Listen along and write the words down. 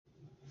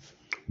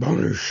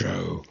on a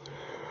show,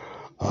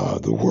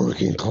 The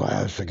Working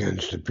Class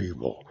Against the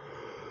People.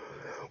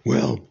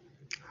 Well,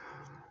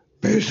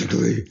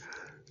 basically,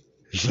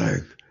 it's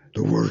like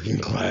the working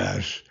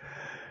class.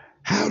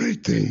 How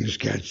did things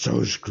get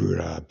so screwed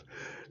up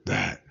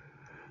that,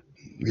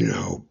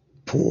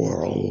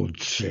 poor, old,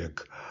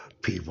 sick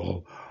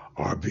people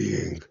are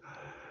being,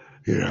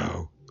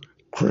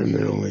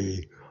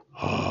 criminally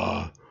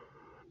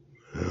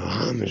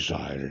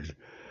homicided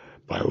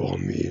by all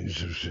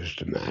means of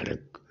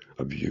systematic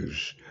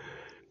abuse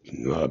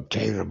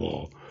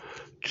obtainable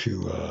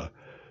to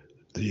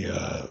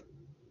the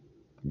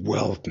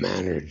wealth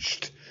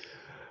managed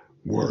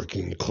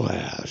working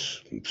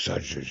class,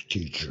 such as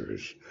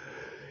teachers.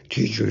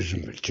 Teachers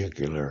in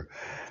particular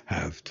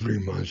have 3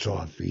 months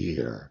off a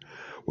year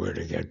where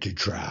they get to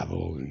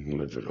travel and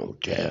live in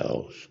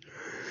hotels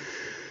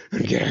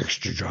and get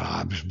extra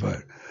jobs,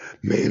 but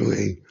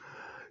mainly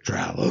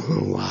travel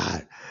a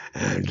lot.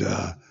 And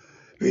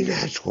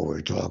that's what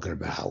we're talking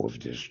about with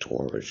this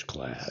tourist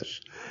class.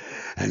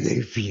 And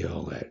they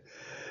feel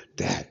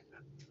that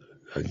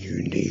a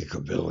unique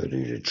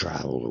ability to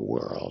travel the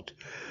world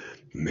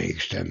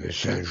makes them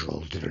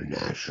essential to the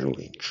national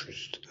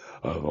interest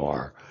of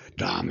our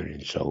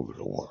dominance over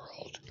the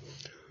world.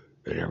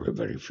 And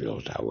everybody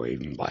feels that way,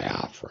 even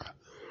Biafra,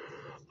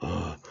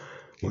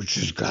 which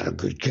has got a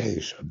good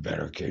case, a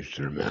better case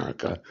than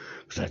America,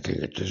 because I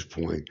think at this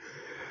point,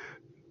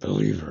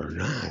 believe it or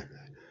not,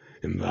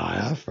 in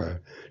Biafra,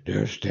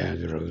 their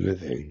standard of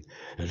living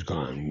has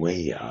gone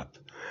way up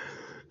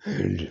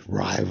and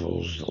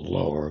rivals the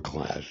lower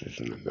classes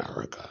in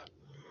America.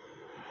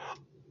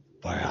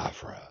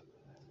 Biafra.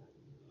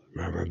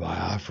 Remember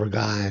Biafra,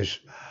 guys?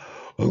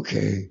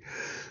 Okay,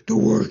 the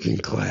working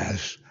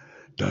class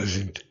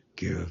doesn't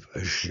give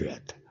a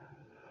shit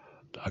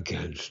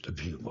against the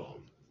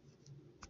people.